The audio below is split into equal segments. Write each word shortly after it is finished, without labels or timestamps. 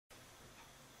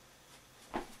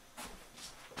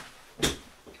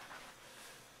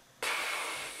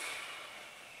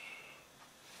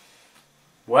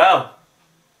Well,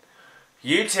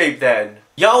 YouTube then.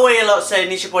 Yo, what you lot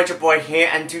saying? It's your boy here,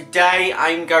 and today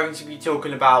I'm going to be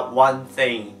talking about one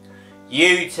thing.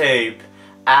 YouTube.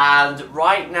 And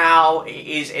right now it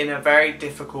is in a very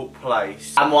difficult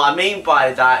place. And what I mean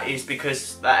by that is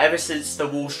because ever since the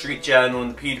Wall Street Journal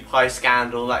and the PewDiePie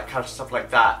scandal, that kind of stuff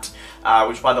like that,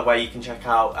 which by the way you can check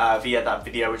out via that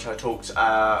video which I talked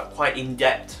quite in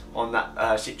depth on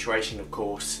that situation, of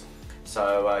course.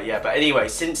 So yeah, but anyway,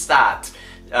 since that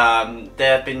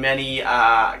there have been many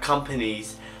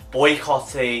companies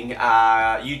boycotting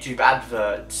YouTube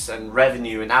adverts and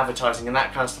revenue and advertising and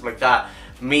that kind of stuff like that,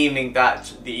 meaning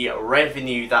that the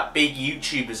revenue that big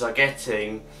YouTubers are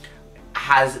getting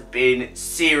has been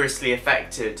seriously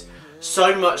affected.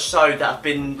 So much so that there have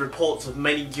been reports of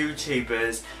many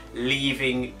YouTubers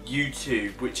leaving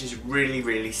YouTube, which is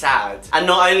really sad. And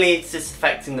not only is this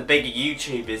affecting the bigger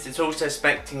YouTubers, it's also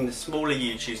affecting the smaller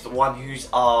YouTubers, the ones who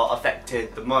are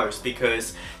affected the most,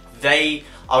 because they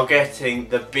are getting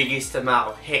the biggest amount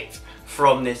of hit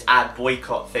from this ad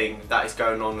boycott thing that is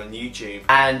going on YouTube.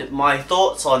 And my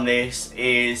thoughts on this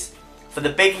is, for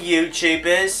the bigger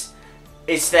YouTubers,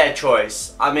 it's their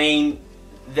choice. I mean,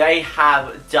 they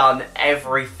have done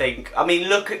everything. I mean,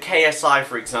 look at KSI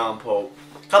for example.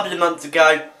 A couple of months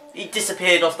ago, he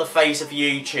disappeared off the face of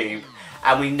YouTube,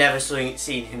 and we've never seen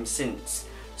him since.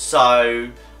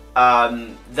 So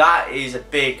that is a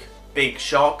big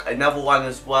shock. Another one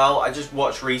as well, I just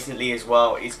watched recently as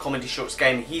well, is Comedy Shorts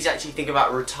Game. He's actually thinking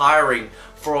about retiring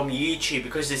from YouTube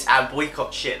because of this ad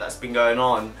boycott shit that's been going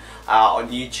on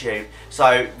YouTube.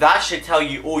 So that should tell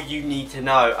you all you need to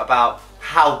know about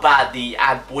how bad the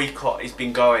ad boycott has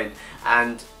been going.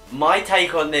 And my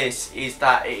take on this is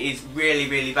that it is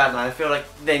really bad, and I feel like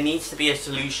there needs to be a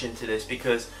solution to this,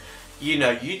 because, you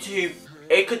know, YouTube,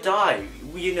 it could die,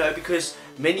 you know, because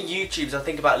many YouTubers are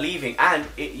thinking about leaving, and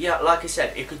yeah, like I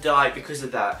said, it could die because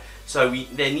of that. So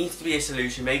there needs to be a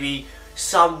solution, maybe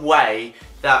some way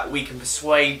that we can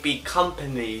persuade big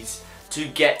companies to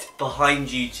get behind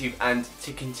YouTube and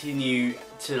to continue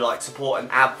to like support and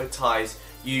advertise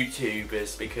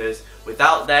YouTubers, because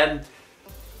without them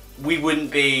we wouldn't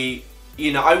be,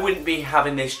 you know, I wouldn't be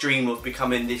having this dream of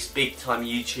becoming this big time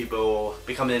YouTuber or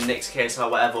becoming the next KSI or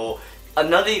whatever, or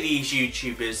none of these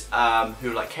YouTubers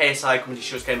who are like KSI, Comedy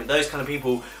Shorts Game, and those kind of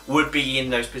people would be in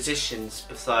those positions.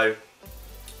 So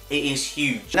it is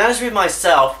huge. Now, as with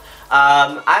myself,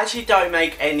 I actually don't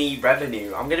make any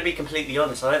revenue. I'm going to be completely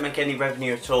honest, I don't make any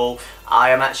revenue at all.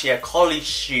 I am actually a college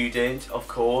student, of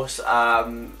course,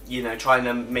 you know, trying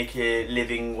to make a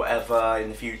living, whatever, in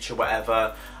the future,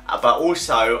 whatever. But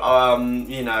also,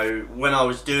 you know, when I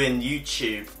was doing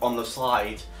YouTube on the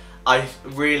side, I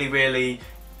really,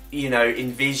 you know,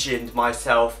 envisioned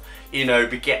myself, you know,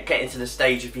 getting to the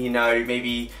stage of, you know,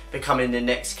 maybe becoming the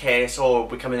next KS or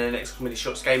becoming the next Comedy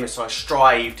Shorts Gamer. So I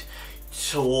strived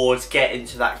towards getting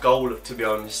to that goal, to be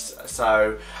honest.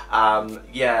 So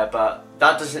yeah, but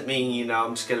that doesn't mean, you know,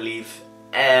 I'm just gonna leave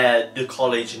the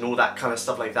college and all that kind of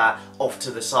stuff like that off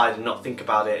to the side and not think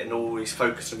about it and always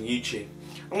focus on YouTube.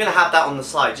 I'm gonna have that on the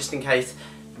side just in case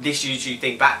this YouTube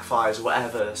thing backfires or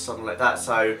whatever, something like that.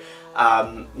 So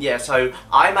yeah, so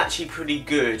I'm actually pretty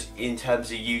good in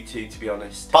terms of YouTube, to be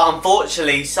honest. But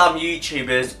unfortunately, some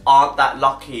YouTubers aren't that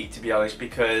lucky, to be honest,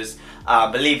 because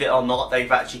believe it or not,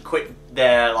 they've actually quit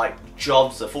their like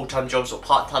jobs, their full-time jobs or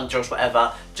part-time jobs,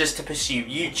 whatever, just to pursue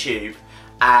YouTube.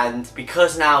 And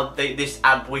because now this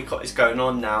ad boycott is going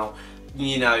on now,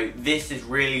 you know, this is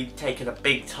really taking a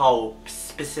big toll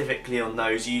specifically on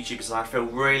those YouTubers, and I feel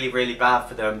really bad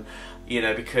for them, you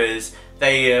know, because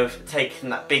they have taken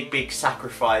that big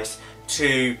sacrifice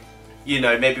to, you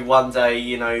know, maybe one day,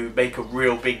 you know, make a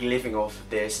real big living off of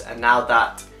this, and now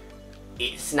that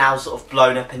it's now sort of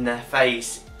blown up in their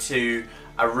face to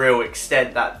a real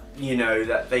extent that, you know,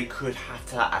 that they could have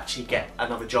to actually get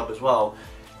another job as well,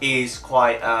 is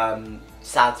quite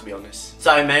sad, to be honest.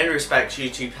 So in many respects,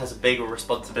 YouTube has a bigger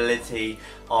responsibility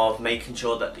of making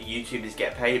sure that the YouTubers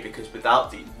get paid, because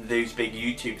without those big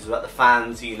YouTubers, without the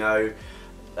fans, you know,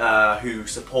 who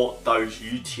support those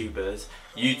YouTubers,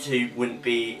 YouTube wouldn't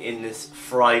be in this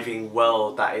thriving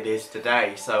world that it is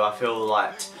today. So I feel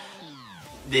like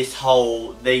this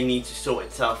whole, they need to sort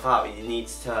itself out. They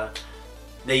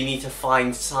need to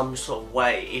find some sort of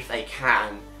way, if they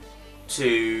can,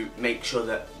 to make sure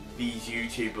that these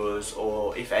YouTubers,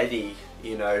 or if any,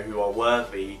 you know, who are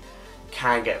worthy,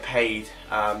 can get paid,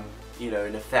 you know,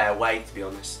 in a fair way, to be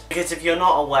honest. Because if you're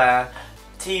not aware,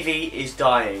 TV is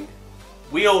dying.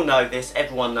 We all know this,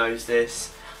 everyone knows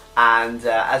this, and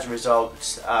as a result,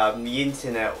 the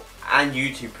internet and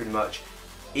YouTube pretty much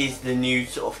is the new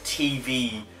sort of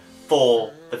TV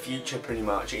for the future pretty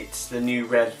much. It's the new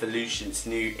revolution, it's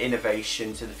new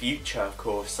innovation to the future, of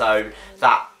course. So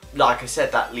that, like I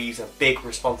said, that leaves a big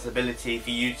responsibility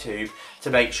for YouTube to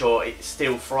make sure it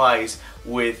still thrives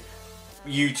with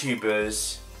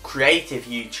YouTubers, creative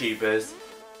YouTubers,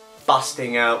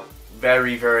 busting out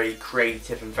very, very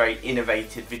creative and very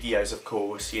innovative videos, of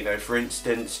course. You know, for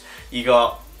instance, you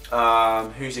got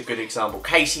who's a good example?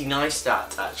 Casey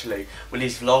Neistat, actually, with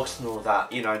his vlogs and all that.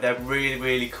 You know, they're really,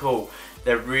 really cool.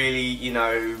 They're really, you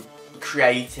know,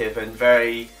 creative and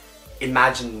very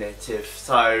imaginative.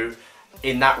 So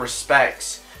in that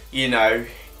respect, you know,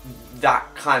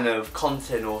 that kind of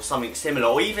content or something similar,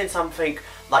 or even something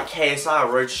like KSI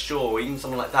or Road to Straw, or even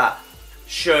something like that,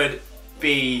 should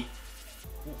be,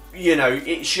 you know,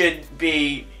 it should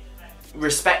be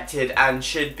respected and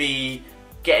should be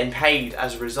getting paid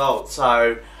as a result.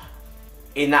 So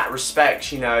in that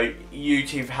respect, you know,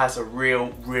 YouTube has a real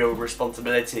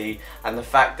responsibility, and the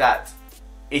fact that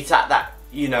it's at that,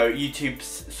 you know,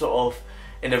 YouTube's sort of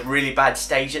in a really bad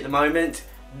stage at the moment,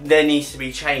 there needs to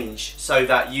be change so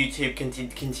that YouTube can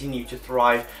continue to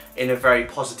thrive in a very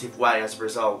positive way as a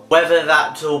result. Whether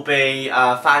that will be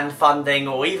fan funding,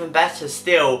 or even better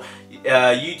still,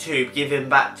 YouTube giving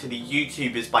back to the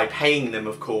YouTubers by paying them,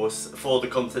 of course, for the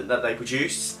content that they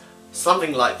produce.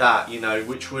 Something like that, you know,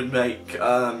 which would make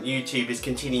YouTubers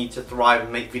continue to thrive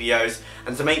and make videos,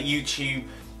 and to make YouTube,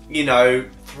 you know,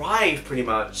 thrive pretty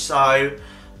much. So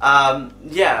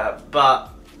yeah, but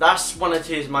that's one or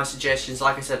two of my suggestions.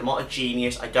 Like I said, I'm not a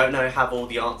genius, I don't know, have all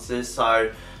the answers,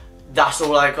 so that's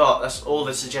all I got. That's all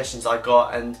the suggestions I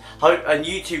got, and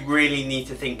YouTube really need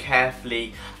to think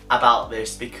carefully about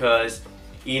this, because,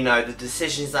 you know, the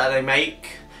decisions that they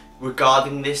make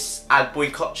regarding this ad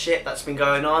boycott shit that's been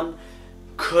going on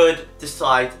could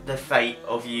decide the fate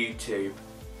of YouTube.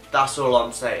 That's all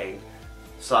I'm saying.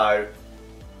 So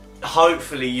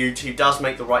hopefully YouTube does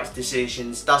make the right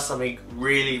decisions, does something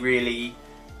really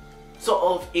sort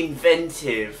of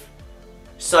inventive,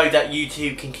 so that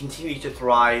YouTube can continue to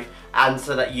thrive, and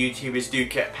so that YouTubers do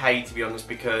get paid, to be honest,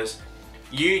 because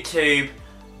YouTube,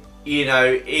 you know,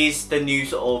 is the new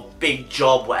sort of big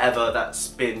job, whatever, that's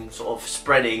been sort of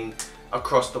spreading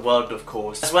across the world, of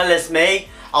course. As well as me,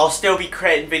 I'll still be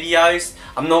creating videos.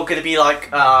 I'm not going to be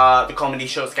like the Comedy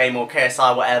Shorts Game or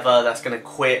KSI, whatever, that's going to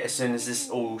quit as soon as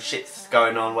this all shit's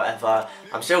going on, whatever.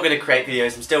 I'm still going to create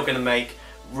videos. I'm still going to make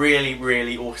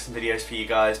really awesome videos for you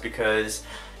guys, because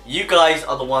you guys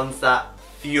are the ones that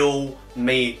fuel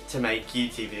me to make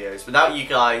YouTube videos. Without you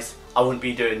guys, I wouldn't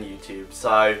be doing YouTube.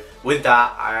 So with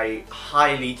that, I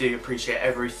highly do appreciate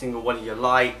every single one of your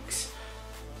likes.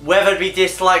 Whether it be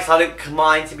dislikes, I don't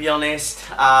mind, to be honest.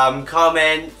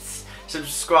 Comments,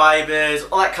 subscribers,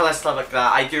 all that kind of stuff like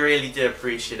that. I really do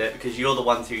appreciate it, because you're the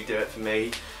ones who do it for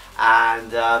me.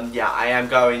 And yeah, I am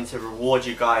going to reward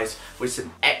you guys with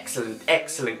some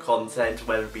excellent content,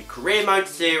 whether it be career mode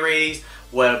series,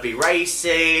 whether it be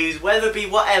races, whether it be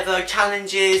whatever,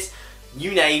 challenges,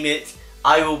 you name it,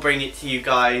 I will bring it to you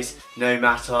guys no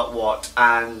matter what.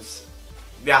 And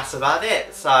that's about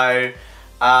it. So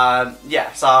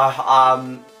yeah,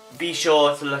 so be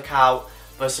sure to look out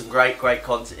for some great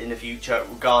content in the future,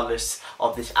 regardless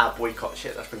of this ad boycott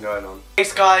shit that's been going on.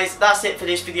 Thanks guys, that's it for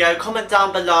this video. Comment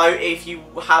down below if you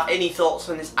have any thoughts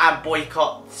on this ad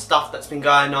boycott stuff that's been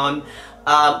going on.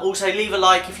 Also leave a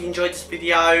like if you enjoyed this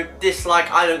video,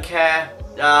 dislike, I don't care.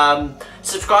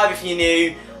 Subscribe if you're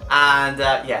new, and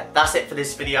yeah, that's it for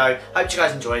this video. Hope you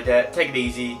guys enjoyed it. Take it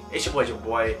easy. It's your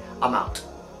boy, I'm out.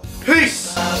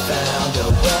 Peace! I found a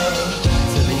way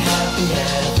to be happy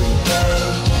every day.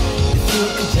 If you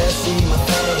could just see my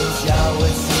face, y'all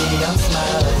would see I'm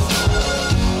smiling.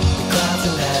 The clouds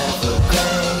are never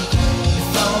gray. If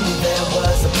only there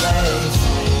was a place